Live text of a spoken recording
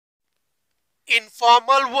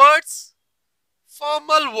Informal words,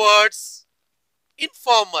 formal words,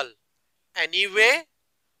 informal. Anyway,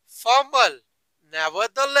 formal.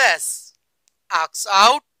 Nevertheless, ask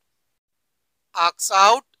out,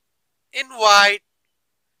 invite,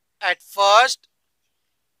 at first,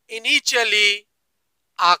 initially,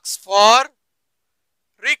 ask for,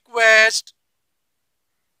 request,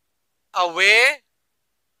 away,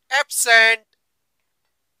 absent,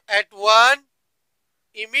 at one,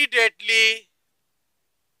 immediately.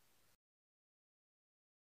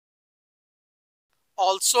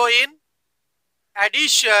 Also in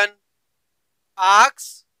addition,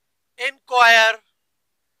 ask, inquire,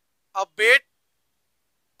 a bit,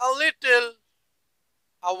 a little,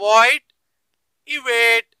 avoid,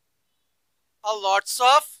 evade, a lots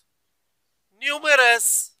of,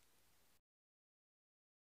 numerous.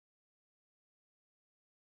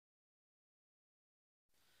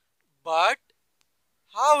 But,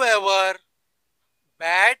 however,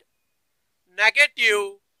 bad,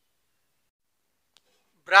 negative,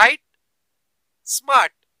 bright,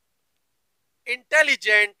 smart,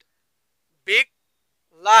 intelligent, big,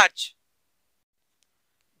 large.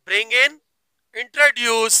 Bring in,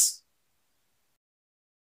 introduce,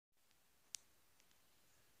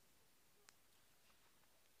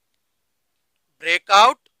 break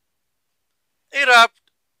out, erupt,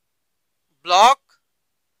 block,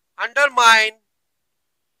 undermine,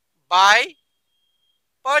 buy,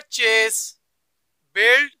 purchase,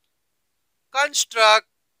 build, construct,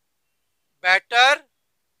 better,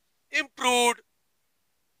 improved,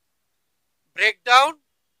 breakdown,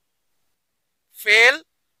 fail,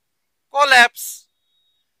 collapse.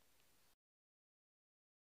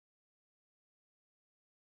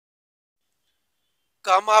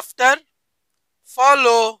 Come after,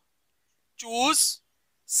 follow, choose,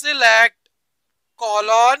 select, call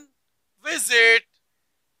on, visit,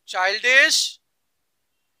 childish,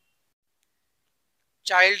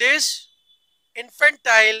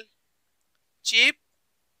 infantile, cheap,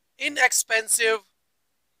 inexpensive,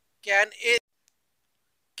 can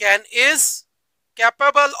is,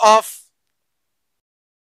 capable of,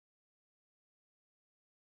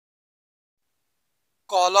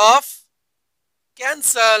 call off,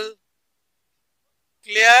 cancel,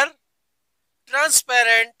 clear,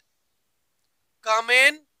 transparent, come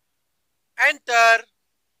in, enter,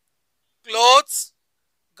 clothes,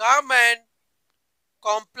 garment,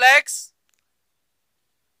 complex,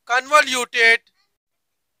 convoluted,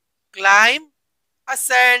 climb,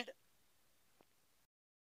 ascend,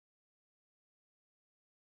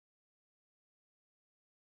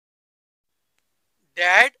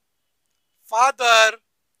 dad, father,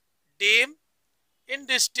 dim,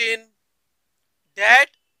 indistinct, dead,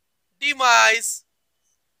 demise,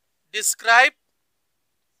 describe,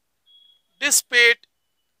 dispute,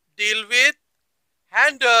 deal with,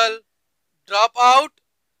 handle, drop out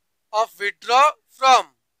of, withdraw from.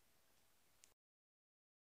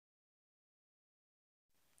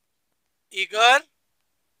 Eager,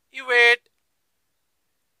 evade,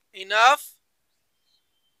 enough,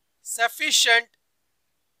 sufficient,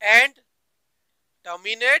 and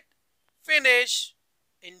terminate, finish,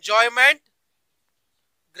 enjoyment,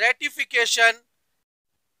 gratification,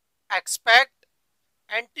 expect,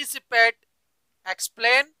 anticipate,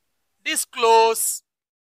 explain, disclose.